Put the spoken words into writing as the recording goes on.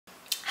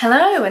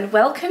Hello and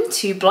welcome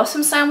to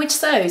Blossom Sandwich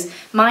Sews.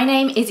 My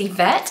name is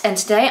Yvette and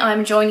today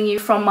I'm joining you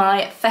from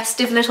my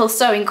festive little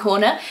sewing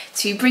corner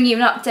to bring you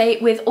an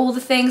update with all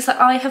the things that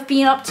I have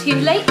been up to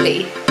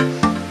lately.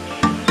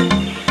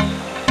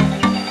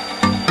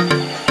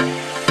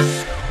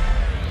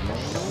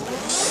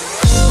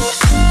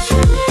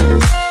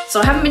 So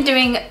I haven't been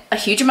doing a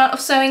huge amount of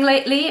sewing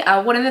lately.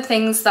 One of the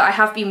things that I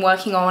have been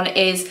working on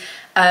is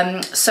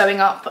sewing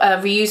up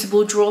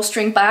reusable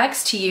drawstring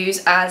bags to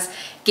use as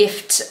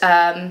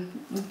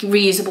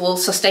reusable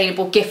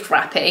sustainable gift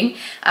wrapping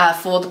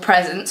for the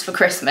presents for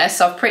Christmas.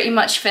 So I've pretty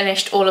much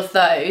finished all of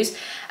those,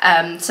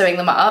 sewing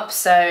them up,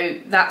 so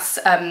that's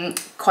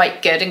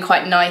quite good and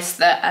quite nice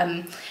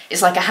that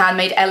it's like a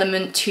handmade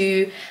element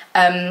to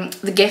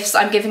the gifts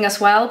I'm giving as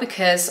well,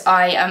 because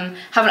I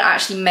haven't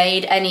actually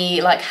made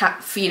any like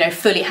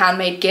fully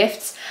handmade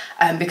gifts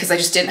because I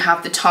just didn't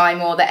have the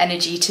time or the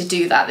energy to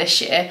do that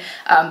this year,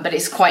 but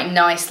it's quite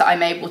nice that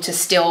I'm able to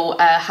still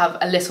have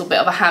a little bit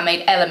of a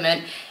handmade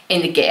element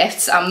in the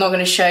gifts. I'm not going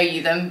to show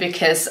you them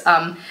because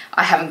I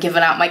haven't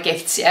given out my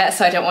gifts yet,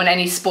 so I don't want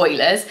any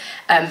spoilers,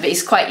 but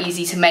it's quite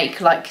easy to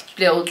make like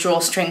little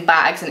drawstring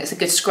bags, and it's a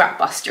good scrap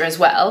buster as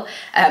well.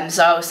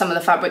 So some of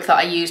the fabric that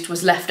I used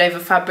was leftover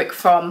fabric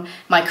from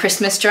my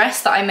Christmas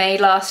dress that I made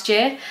last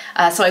year.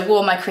 So I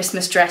wore my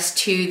Christmas dress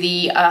to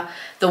the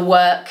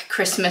work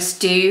Christmas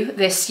do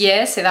this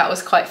year, so that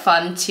was quite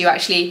fun to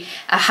actually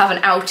have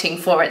an outing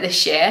for it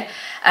this year.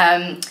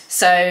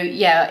 So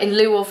yeah, in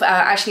lieu of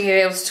actually being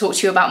able to talk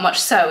to you about much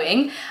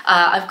sewing,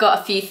 I've got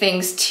a few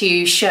things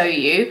to show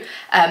you.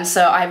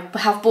 So I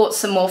have bought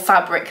some more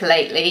fabric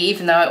lately,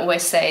 even though I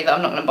always say that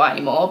I'm not going to buy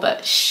any more,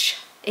 but shh,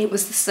 it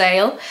was the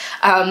sale.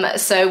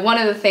 So one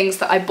of the things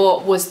that I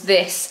bought was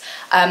this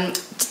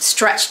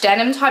stretch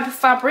denim type of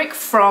fabric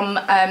from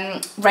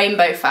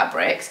Rainbow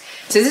Fabrics.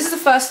 So this is the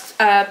first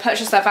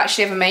purchase that I've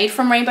actually ever made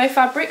from Rainbow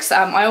Fabrics.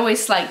 I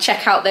always like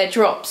check out their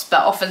drops,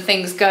 but often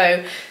things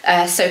go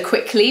so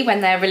quickly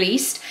when they're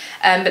released.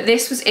 But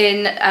this was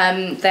in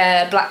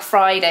their Black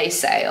Friday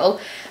sale,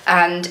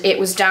 and it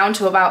was down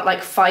to about like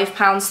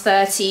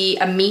 £5.30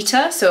 a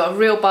metre, so a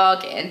real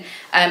bargain.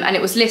 And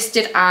it was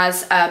listed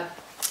as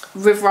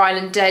River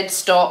Island dead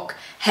stock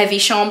heavy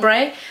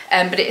chambray,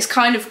 but it's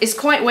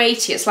quite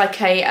weighty. It's like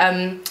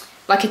a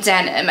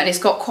denim, and it's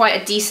got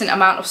quite a decent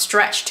amount of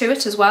stretch to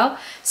it as well.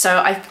 So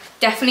I'm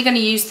definitely going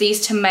to use these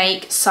to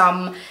make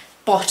some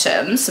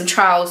bottoms, some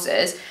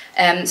trousers.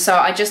 So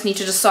I just need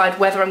to decide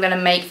whether I'm going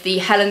to make the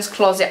Helen's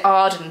Closet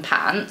Arden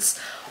pants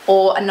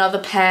or another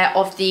pair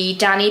of the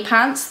Danny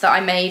pants that I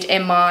made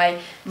in my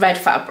red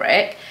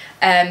fabric.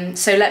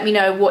 So let me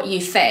know what you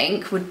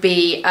think would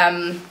be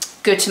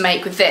good to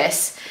make with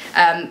this.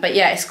 But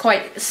yeah, it's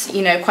quite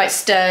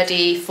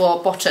sturdy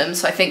for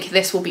bottoms, so I think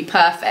this will be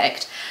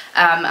perfect.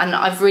 And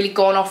I've really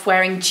gone off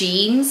wearing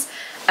jeans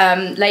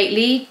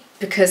lately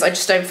because I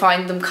just don't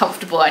find them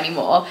comfortable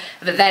anymore.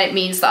 But then it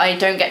means that I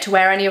don't get to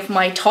wear any of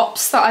my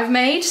tops that I've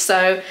made.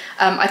 So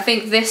I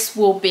think this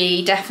will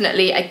be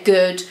definitely a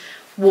good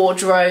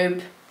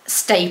wardrobe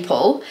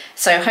staple.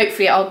 So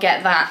hopefully I'll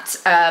get that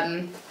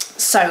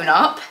sewn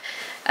up.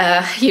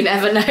 You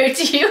never know,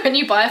 do you? When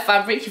you buy a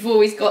fabric, you've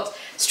always got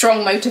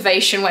strong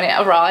motivation when it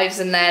arrives,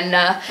 and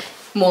then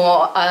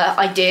more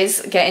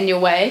ideas get in your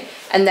way.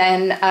 And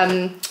then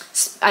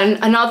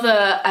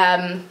another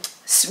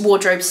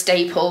wardrobe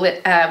staple,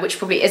 which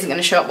probably isn't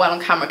going to show up well on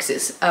camera because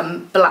it's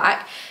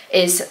black,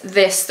 is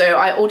this. So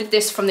I ordered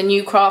this from the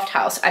new craft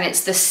house, and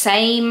it's the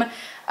same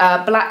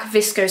black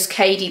viscose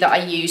Kadee that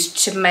I used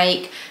to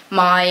make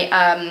my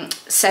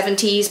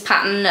 70s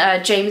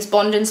pattern James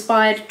Bond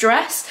inspired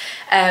dress,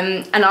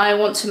 and I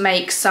want to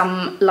make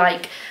some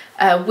like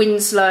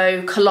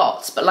Winslow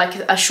culottes, but like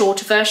a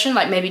shorter version,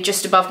 like maybe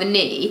just above the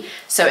knee,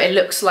 so it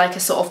looks like a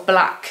sort of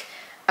black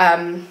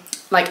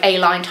like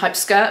A-line type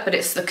skirt, but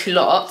it's the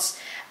culottes.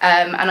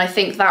 And I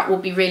think that will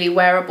be really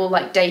wearable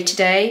like day to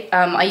day.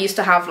 I used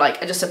to have like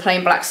just a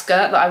plain black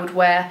skirt that I would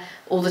wear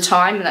all the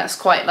time, and that's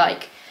quite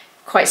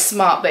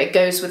smart, but it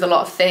goes with a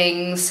lot of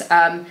things,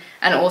 and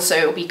also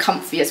it'll be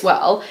comfy as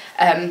well.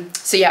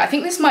 So yeah, I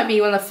think this might be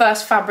one of the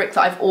first fabric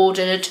that I've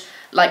ordered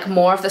like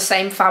more of the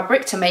same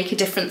fabric to make a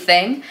different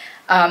thing.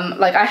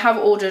 Like I have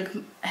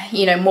ordered,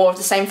 more of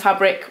the same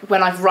fabric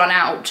when I've run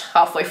out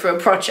halfway through a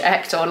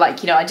project, or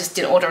like, I just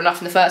didn't order enough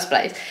in the first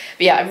place.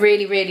 But yeah, I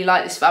really, really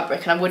like this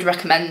fabric, and I would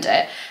recommend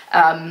it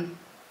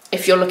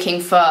if you're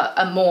looking for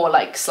a more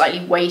like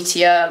slightly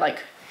weightier, like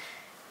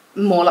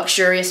more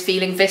luxurious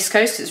feeling viscose,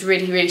 because it's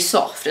really, really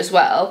soft as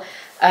well.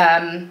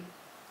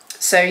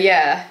 So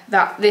yeah,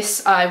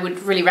 this I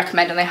would really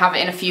recommend, and they have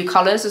it in a few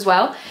colours as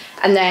well.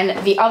 And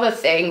then the other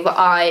thing that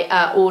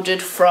I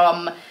ordered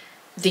from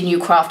the new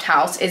craft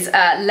house is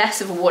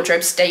less of a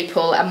wardrobe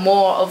staple and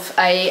more of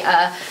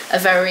a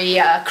very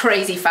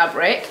crazy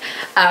fabric.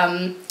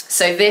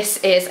 So this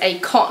is a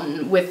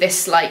cotton with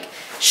this like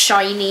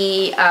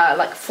shiny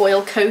like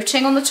foil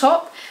coating on the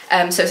top.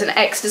 So it's an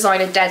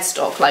ex-designer dead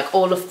stock, like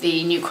all of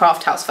the new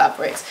craft house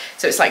fabrics.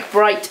 So it's like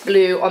bright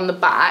blue on the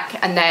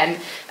back, and then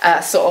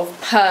sort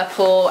of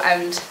purple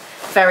and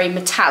very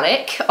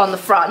metallic on the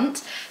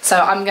front. So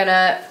I'm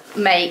gonna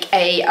make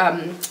a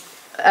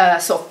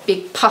sort of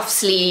big puff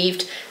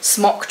sleeved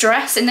smock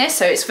dress in this.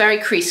 So it's very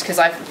creased because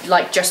I've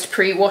like just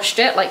pre-washed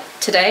it like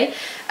today.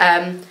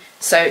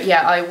 So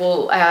yeah, I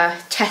will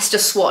test a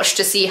swatch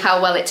to see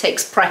how well it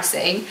takes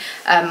pressing.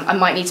 I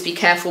might need to be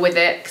careful with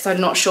it because I'm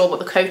not sure what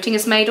the coating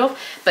is made of,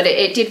 but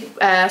it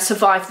did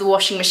survive the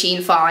washing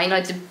machine fine.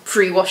 I did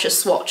pre-wash a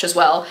swatch as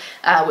well,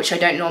 which I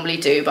don't normally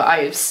do, but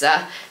I was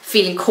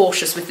feeling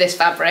cautious with this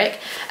fabric.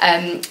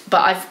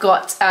 But I've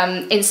got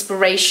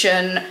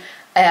inspiration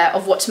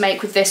of what to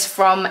make with this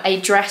from a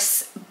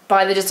dress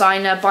by the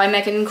designer by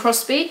Megan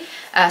Crosby.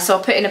 So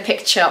I'll put in a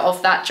picture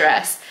of that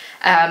dress.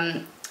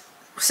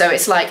 So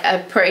it's like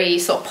a pretty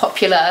sort of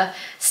popular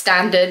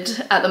standard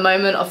at the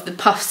moment of the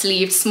puff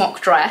sleeved smock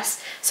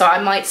dress. So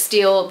I might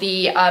steal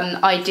the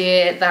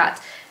idea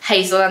that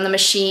Hazel and the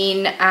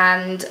Machine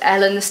and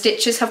Ellen the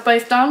Stitches have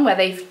both done, where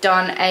they've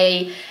done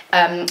a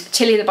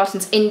Tilly and the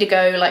Buttons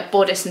indigo like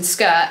bodice and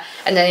skirt,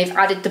 and then they've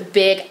added the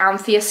big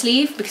Anthea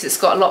sleeve because it's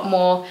got a lot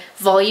more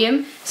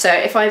volume. So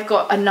if I've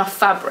got enough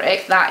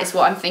fabric, that is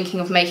what I'm thinking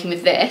of making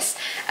with this.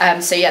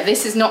 So yeah,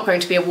 this is not going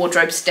to be a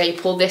wardrobe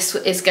staple. This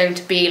is going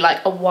to be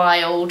like a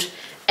wild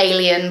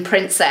alien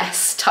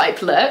princess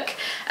type look,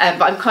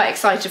 but I'm quite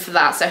excited for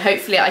that. So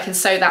hopefully I can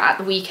sew that at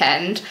the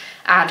weekend,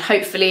 and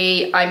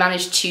hopefully I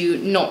manage to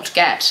not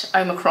get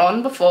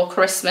Omicron before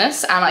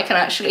Christmas and I can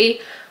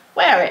actually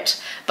wear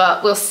it,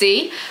 but we'll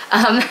see.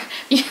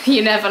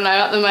 You never know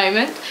at the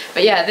moment.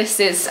 But yeah, this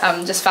is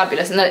just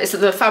fabulous, and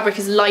the fabric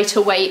is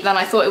lighter weight than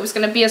I thought it was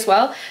going to be as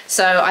well,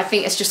 so I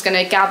think it's just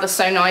going to gather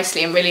so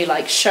nicely and really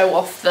like show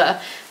off the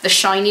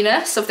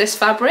shininess of this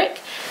fabric.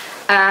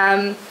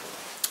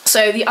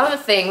 So the other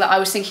thing that I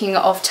was thinking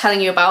of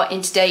telling you about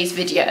in today's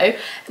video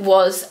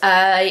was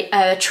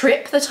a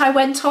trip that I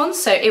went on.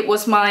 So it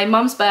was my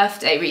mum's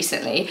birthday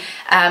recently,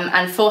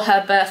 and for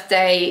her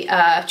birthday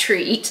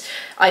treat,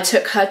 I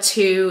took her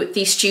to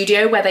the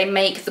studio where they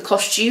make the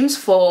costumes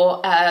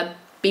for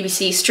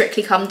BBC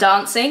Strictly Come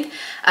Dancing.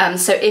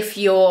 So if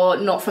you're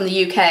not from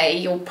the UK,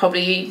 you'll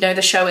probably know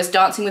the show as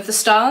Dancing with the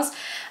Stars.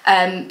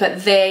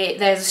 But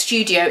there's a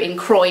studio in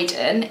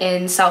Croydon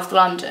in South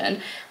London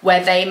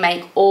where they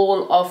make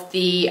all of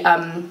the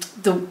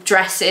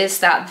dresses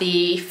that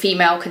the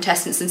female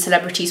contestants and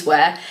celebrities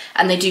wear,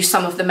 and they do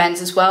some of the men's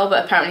as well,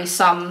 but apparently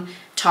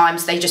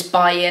sometimes they just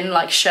buy in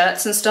like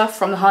shirts and stuff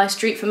from the high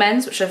street for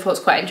men's, which I thought was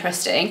quite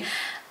interesting.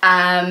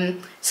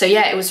 So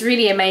yeah, it was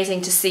really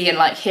amazing to see and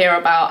like hear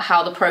about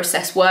how the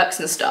process works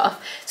and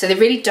stuff. So they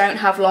really don't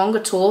have long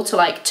at all to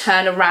like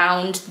turn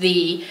around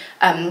the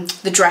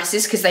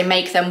dresses, because they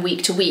make them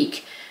week to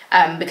week,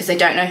 because they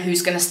don't know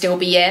who's going to still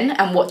be in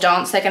and what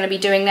dance they're going to be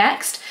doing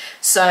next.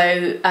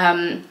 So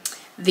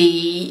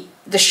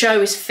the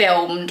show is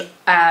filmed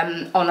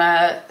on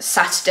a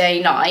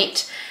Saturday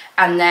night,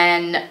 and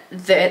then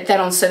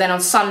on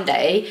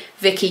Sunday,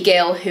 Vicky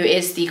Gill, who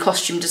is the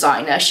costume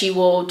designer, she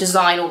will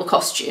design all the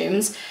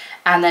costumes,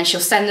 and then she'll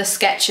send the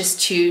sketches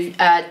to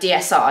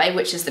DSI,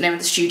 which is the name of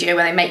the studio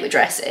where they make the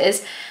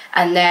dresses,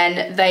 and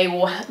then they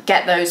will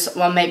get those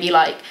on maybe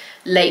like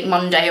late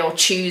Monday or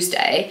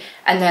Tuesday,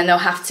 and then they'll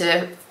have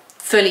to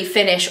fully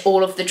finish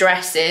all of the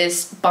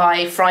dresses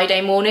by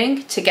Friday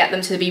morning to get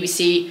them to the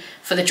BBC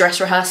for the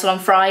dress rehearsal on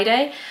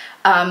Friday.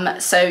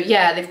 So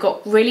yeah, they've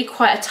got really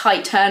quite a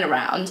tight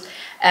turnaround,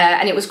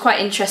 and it was quite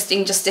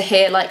interesting just to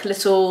hear like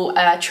little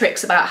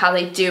tricks about how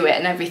they do it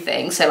and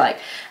everything. So like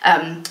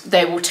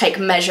they will take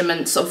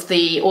measurements of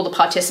all the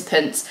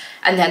participants,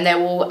 and then they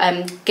will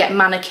get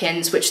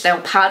mannequins which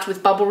they'll pad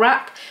with bubble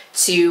wrap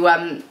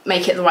to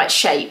make it the right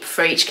shape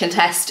for each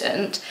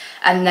contestant,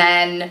 and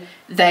then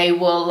they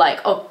will like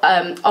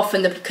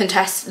often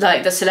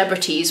the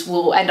celebrities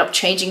will end up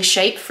changing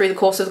shape through the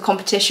course of the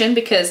competition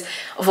because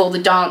of all the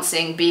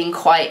dancing being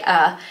quite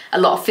a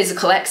lot of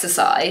physical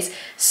exercise.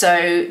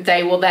 So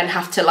they will then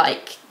have to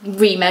like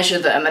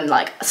remeasure them and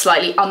like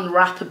slightly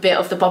unwrap a bit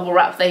of the bubble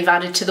wrap they've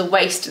added to the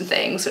waist and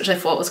things, which I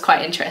thought was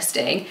quite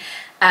interesting.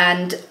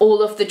 And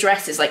all of the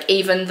dresses, like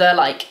even the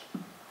like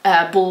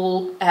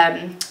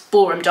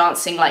ballroom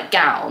dancing like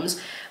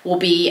gowns, will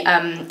be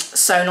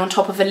sewn on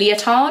top of a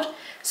leotard.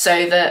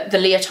 So the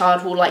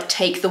leotard will like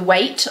take the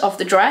weight of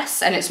the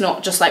dress, and it's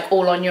not just like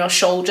all on your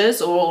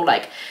shoulders or all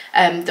like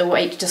the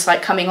weight just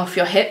like coming off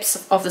your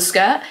hips of the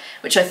skirt,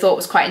 which I thought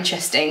was quite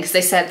interesting, because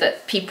they said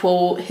that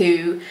people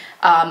who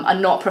are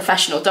not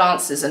professional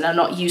dancers and are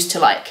not used to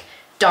like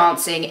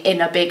dancing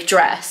in a big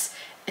dress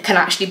can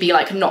actually be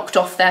like knocked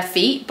off their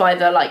feet by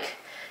the like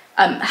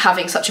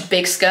having such a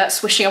big skirt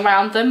swishing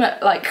around them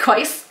at like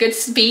quite good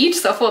speed.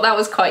 So I thought that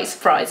was quite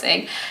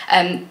surprising.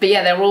 But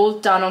yeah, they're all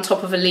done on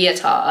top of a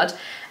leotard,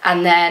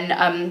 and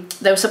then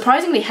they were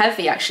surprisingly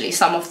heavy actually,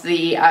 some of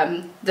the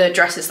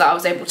dresses that I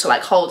was able to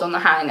like hold on the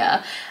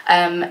hanger,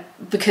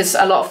 because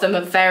a lot of them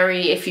are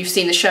very, if you've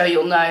seen the show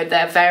you'll know,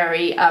 they're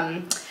very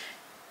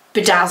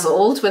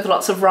bedazzled with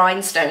lots of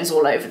rhinestones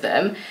all over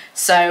them.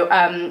 So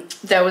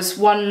there was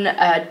one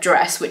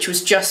dress which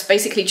was just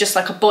basically just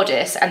like a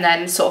bodice and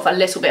then sort of a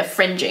little bit of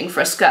fringing for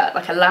a skirt,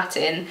 like a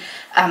Latin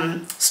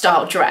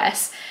style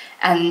dress.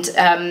 And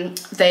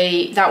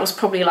that was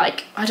probably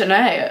like, I don't know,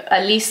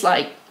 at least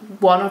like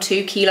 1 or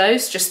 2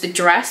 kilos, just the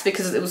dress,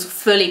 because it was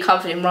fully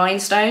covered in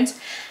rhinestones.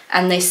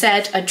 And they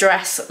said a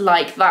dress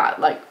like that,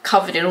 like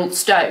covered in all the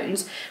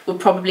stones, would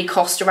probably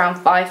cost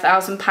around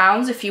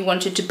 £5,000 if you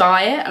wanted to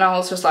buy it. And I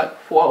was just like,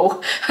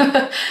 whoa,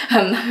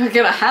 I'm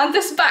gonna hand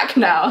this back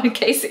now in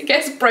case it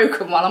gets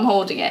broken while I'm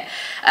holding it.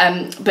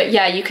 But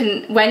yeah, you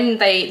can, when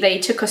they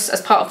took us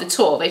as part of the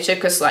tour, they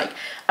took us like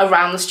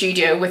around the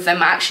studio with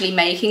them actually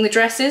making the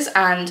dresses.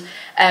 And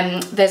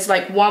there's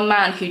like one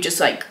man who just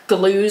like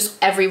glues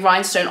every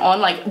rhinestone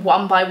on like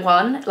one by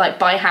one, like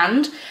by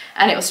hand.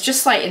 And it was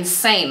just like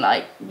insane.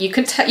 Like you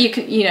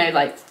know,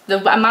 like the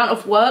amount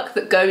of work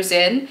that goes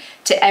in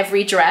to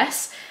every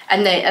dress,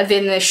 and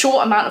then the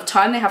short amount of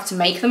time they have to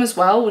make them as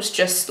well was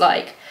just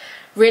like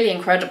really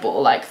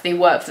incredible. Like the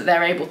work that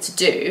they're able to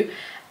do.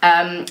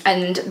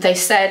 And they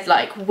said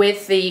like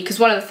with because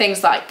one of the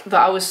things like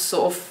that I was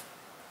sort of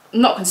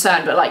not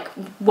concerned but like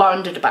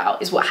wondered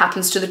about is what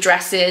happens to the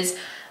dresses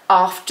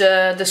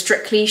after the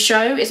Strictly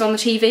show is on the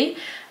TV.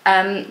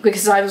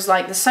 Because I was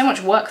like, there's so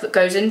much work that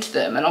goes into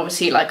them, and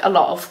obviously like a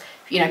lot of,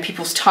 you know,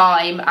 people's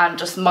time and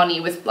just money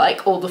with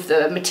like all of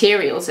the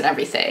materials and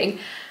everything.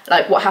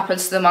 Like what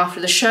happens to them after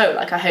the show?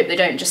 Like I hope they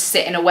don't just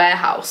sit in a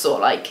warehouse or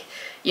like,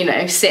 you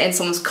know, sit in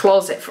someone's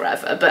closet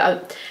forever.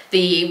 But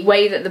the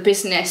way that the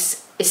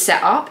business is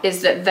set up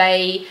is that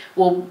they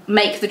will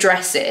make the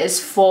dresses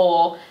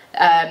for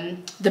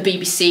the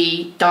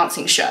BBC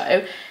dancing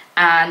show,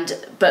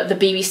 but the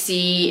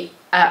BBC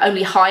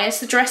only hires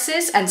the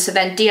dresses, and so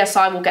then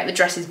DSI will get the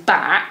dresses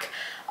back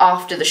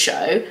after the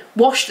show,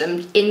 wash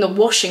them in the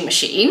washing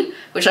machine,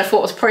 which I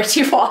thought was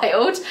pretty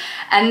wild,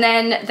 and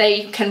then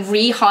they can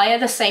rehire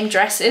the same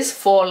dresses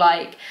for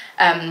like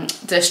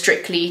the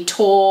Strictly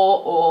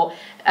tour, or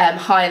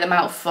hire them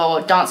out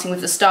for Dancing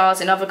with the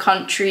Stars in other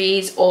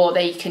countries, or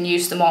they can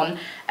use them on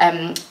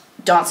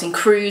dancing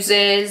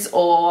cruises,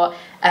 or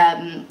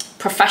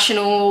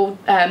professional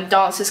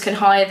dancers can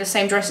hire the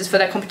same dresses for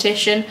their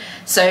competition.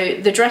 So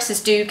the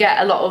dresses do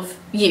get a lot of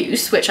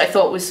use, which I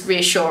thought was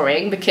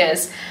reassuring,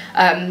 because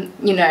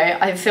you know,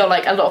 I feel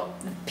like a lot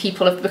of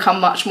people have become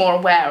much more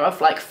aware of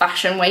like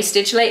fashion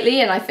wastage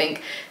lately, and I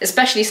think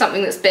especially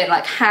something that's been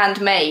like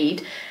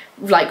handmade,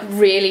 like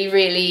really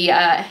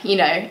you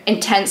know,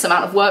 intense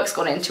amount of work's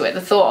gone into it.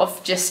 The thought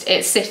of just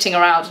it sitting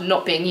around and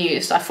not being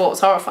used, I thought was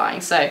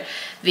horrifying. So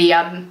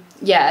the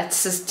yeah,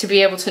 to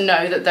be able to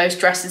know that those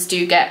dresses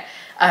do get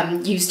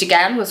used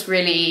again was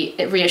really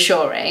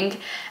reassuring.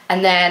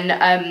 And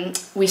then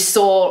we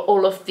saw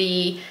all of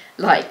the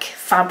like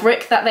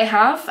fabric that they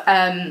have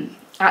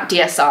at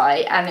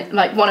DSI, and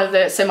like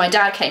so my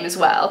dad came as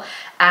well,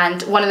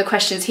 and one of the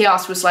questions he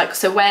asked was like,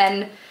 so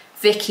when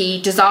Vicky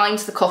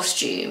designs the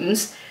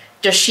costumes,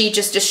 does she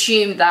just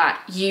assume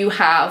that you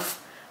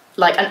have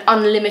like an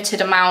unlimited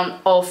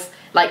amount of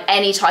like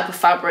any type of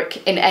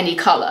fabric in any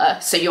colour,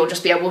 so you'll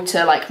just be able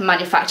to like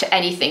manufacture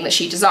anything that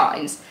she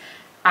designs?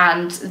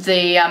 And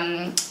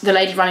the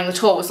lady running the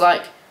tour was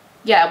like,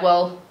 yeah,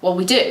 well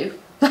we do.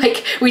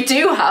 Like we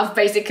do have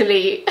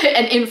basically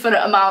an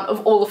infinite amount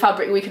of all the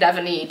fabric we could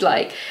ever need.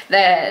 Like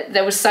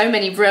there was so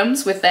many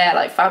rooms with their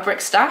like fabric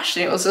stash,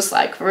 and it was just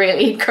like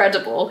really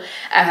incredible.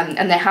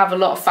 And they have a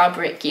lot of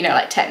fabric, you know,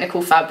 like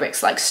technical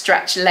fabrics like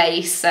stretch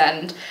lace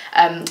and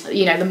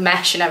you know, the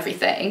mesh and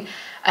everything.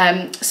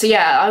 So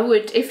yeah, I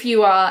would, if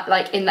you are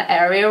like in the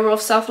area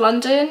of South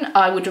London,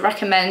 I would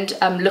recommend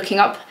looking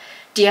up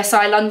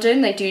DSI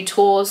London. They do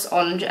tours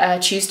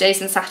on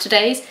Tuesdays and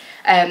Saturdays,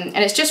 and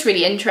it's just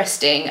really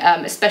interesting,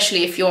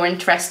 especially if you're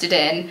interested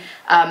in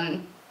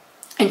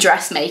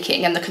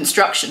dressmaking and the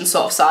construction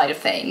sort of side of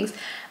things.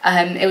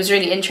 It was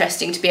really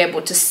interesting to be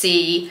able to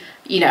see,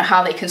 you know,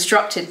 how they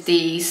constructed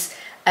these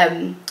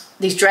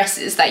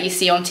dresses that you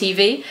see on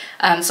TV.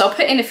 So I'll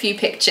put in a few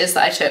pictures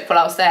that I took while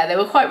I was there. They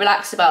were quite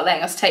relaxed about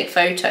letting us take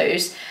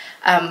photos,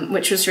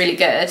 which was really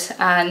good.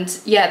 And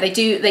yeah,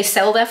 they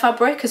sell their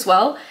fabric as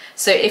well.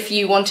 So if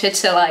you wanted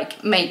to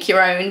like make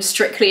your own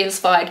Strictly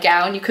inspired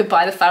gown, you could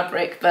buy the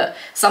fabric, but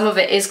some of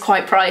it is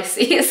quite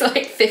pricey. It's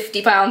like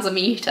 £50 a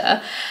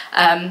metre.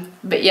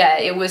 But yeah,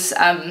 it was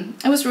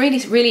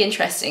really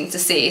interesting to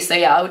see. So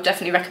yeah, I would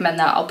definitely recommend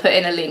that. I'll put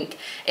in a link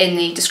in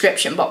the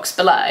description box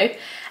below.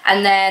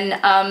 And then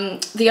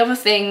the other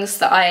things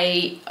that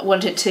I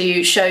wanted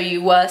to show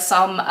you were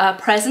some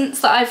presents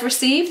that I've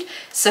received.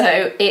 So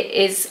it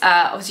is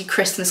obviously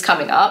Christmas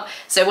coming up.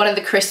 So one of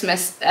the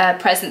Christmas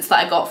presents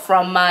that I got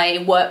from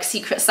my work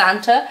Secret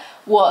Santa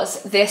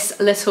was this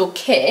little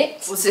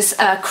kit. It was this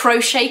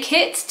crochet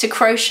kit to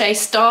crochet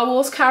Star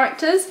Wars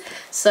characters.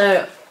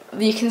 So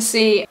you can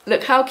see,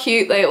 look how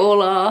cute they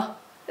all are.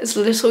 There's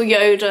little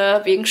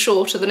Yoda being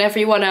shorter than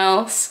everyone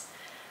else.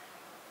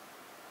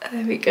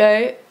 There we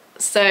go.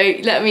 So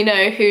let me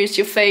know who's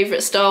your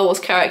favourite Star Wars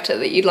character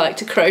that you'd like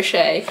to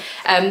crochet.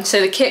 So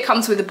the kit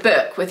comes with a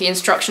book with the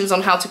instructions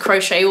on how to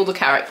crochet all the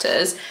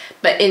characters,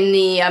 but in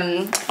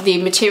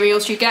the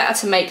materials you get are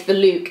to make the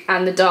Luke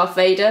and the Darth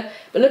Vader.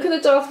 But look at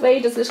the Darth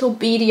Vader's little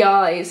beady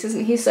eyes,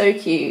 isn't he so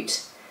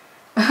cute?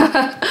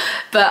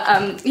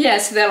 But yeah,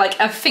 so they're like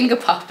a finger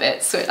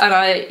puppet. So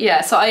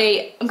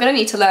I'm gonna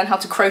need to learn how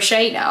to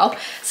crochet now.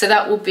 So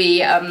that will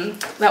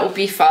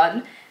be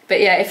fun. But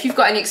yeah, if you've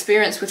got any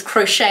experience with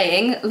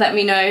crocheting, let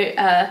me know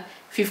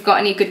if you've got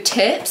any good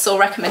tips or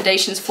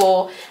recommendations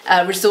for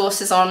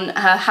resources on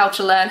how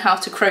to learn how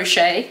to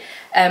crochet.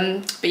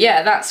 But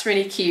yeah, that's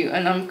really cute,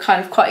 and I'm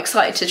kind of quite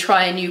excited to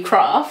try a new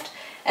craft.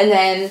 And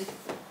then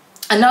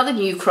another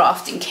new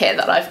crafting kit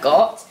that I've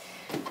got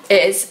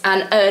is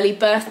an early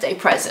birthday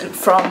present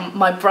from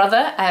my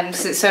brother.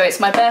 So it's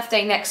my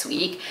birthday next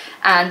week,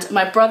 and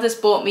my brother's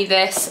bought me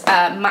this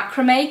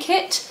macrame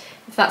kit,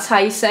 if that's how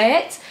you say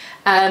it.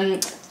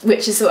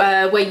 Which is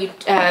where you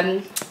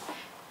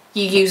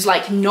use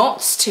like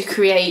knots to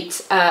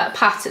create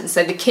patterns.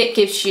 So the kit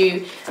gives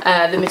you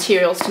the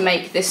materials to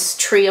make this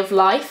tree of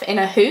life in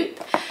a hoop.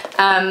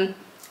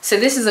 So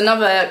this is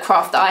another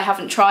craft that I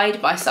haven't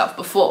tried myself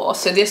before,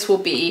 so this will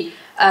be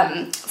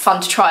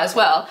fun to try as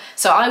well.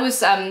 So I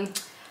was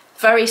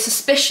very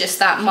suspicious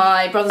that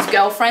my brother's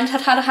girlfriend had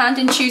had a hand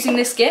in choosing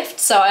this gift,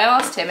 so I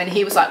asked him and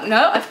he was like,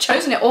 no, I've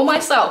chosen it all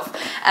myself.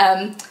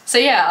 So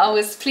yeah, I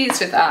was pleased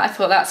with that. I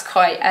thought that's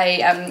quite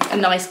a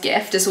nice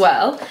gift as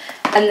well.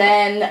 And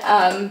then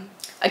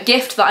a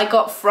gift that I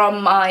got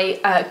from my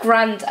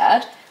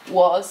granddad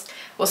was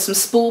some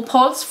spool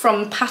pods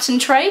from Pattern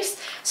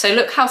Trace. So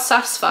look how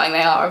satisfying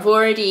they are. I've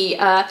already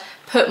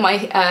put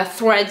my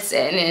threads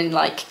in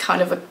like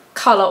kind of a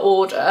colour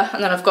order,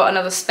 and then I've got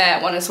another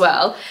spare one as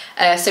well.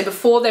 So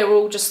before they were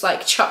all just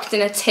like chucked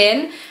in a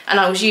tin, and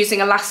I was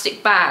using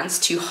elastic bands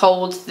to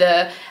hold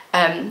the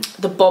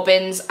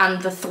bobbins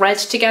and the thread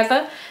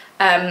together.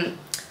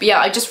 But yeah,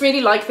 I just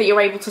really like that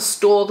you're able to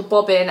store the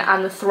bobbin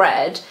and the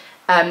thread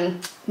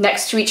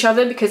next to each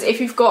other, because if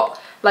you've got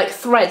like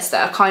threads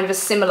that are kind of a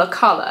similar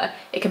colour,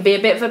 it can be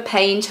a bit of a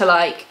pain to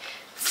like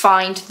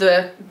find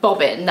the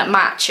bobbin that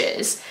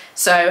matches.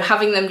 So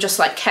having them just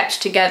like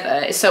kept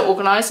together is so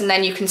organised, and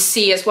then you can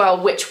see as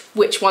well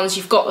which ones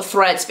you've got the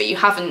threads but you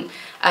haven't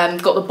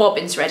got the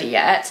bobbins ready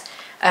yet.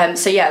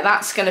 So yeah,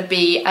 that's going to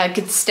be a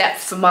good step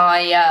for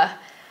my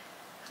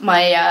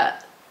my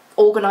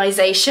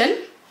organisation.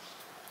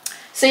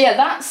 So yeah,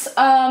 that's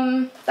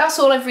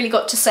all I've really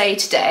got to say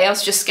today. I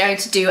was just going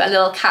to do a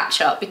little catch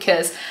up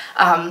because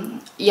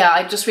yeah,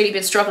 I've just really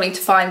been struggling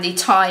to find the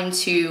time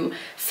to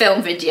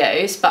film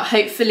videos, but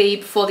hopefully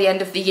before the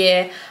end of the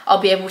year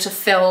I'll be able to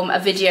film a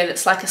video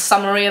that's like a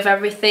summary of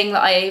everything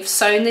that I've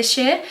sewn this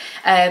year,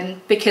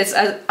 because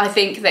I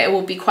think that it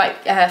will be quite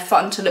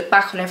fun to look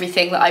back on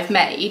everything that I've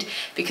made,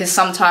 because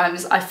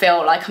sometimes I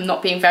feel like I'm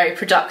not being very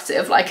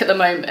productive like at the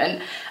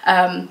moment.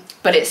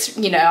 But it's,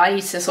 you know, I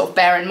need to sort of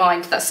bear in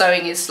mind that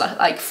sewing is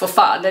like for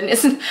fun,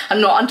 and I'm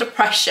not under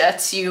pressure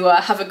to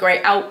have a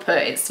great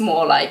output. It's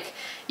more like,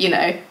 you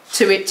know,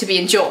 to be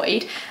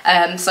enjoyed.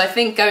 So I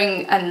think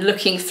going and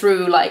looking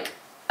through like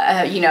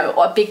you know,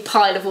 a big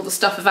pile of all the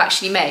stuff I've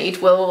actually made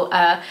will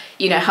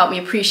you know, help me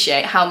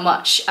appreciate how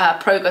much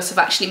progress I've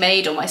actually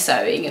made on my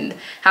sewing and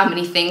how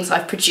many things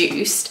I've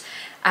produced.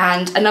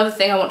 And another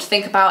thing I want to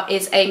think about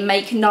is a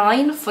make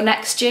 9 for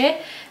next year,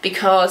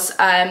 because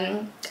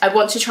I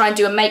want to try and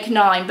do a make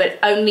 9 but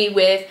only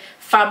with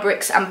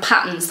fabrics and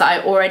patterns that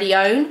I already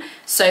own,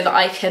 so that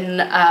I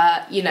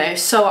can you know,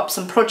 sew up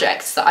some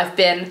projects that I've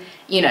been,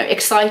 you know,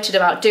 excited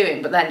about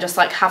doing but then just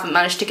like haven't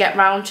managed to get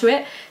round to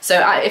it. So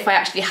if I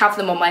actually have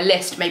them on my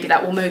list, maybe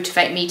that will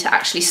motivate me to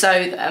actually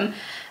sew them.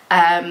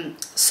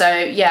 So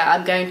yeah,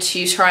 I'm going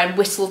to try and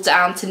whittle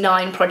down to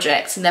 9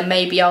 projects, and then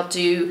maybe I'll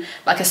do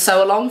like a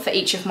sew along for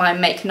each of my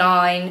make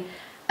 9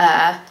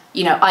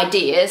 you know,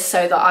 ideas,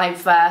 so that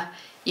I've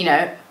you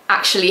know,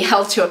 actually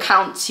held to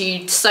account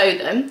to sew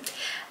them.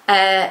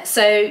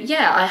 So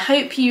yeah, I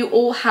hope you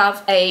all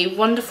have a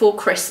wonderful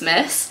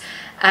Christmas,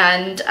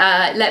 and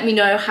let me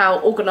know how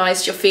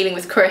organised you're feeling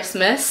with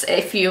Christmas,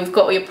 if you've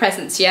got all your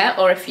presents yet,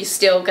 or if you're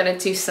still going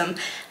to do some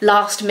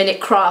last minute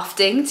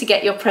crafting to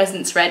get your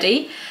presents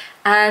ready.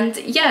 And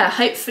yeah,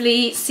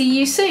 hopefully see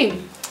you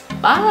soon.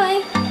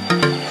 Bye!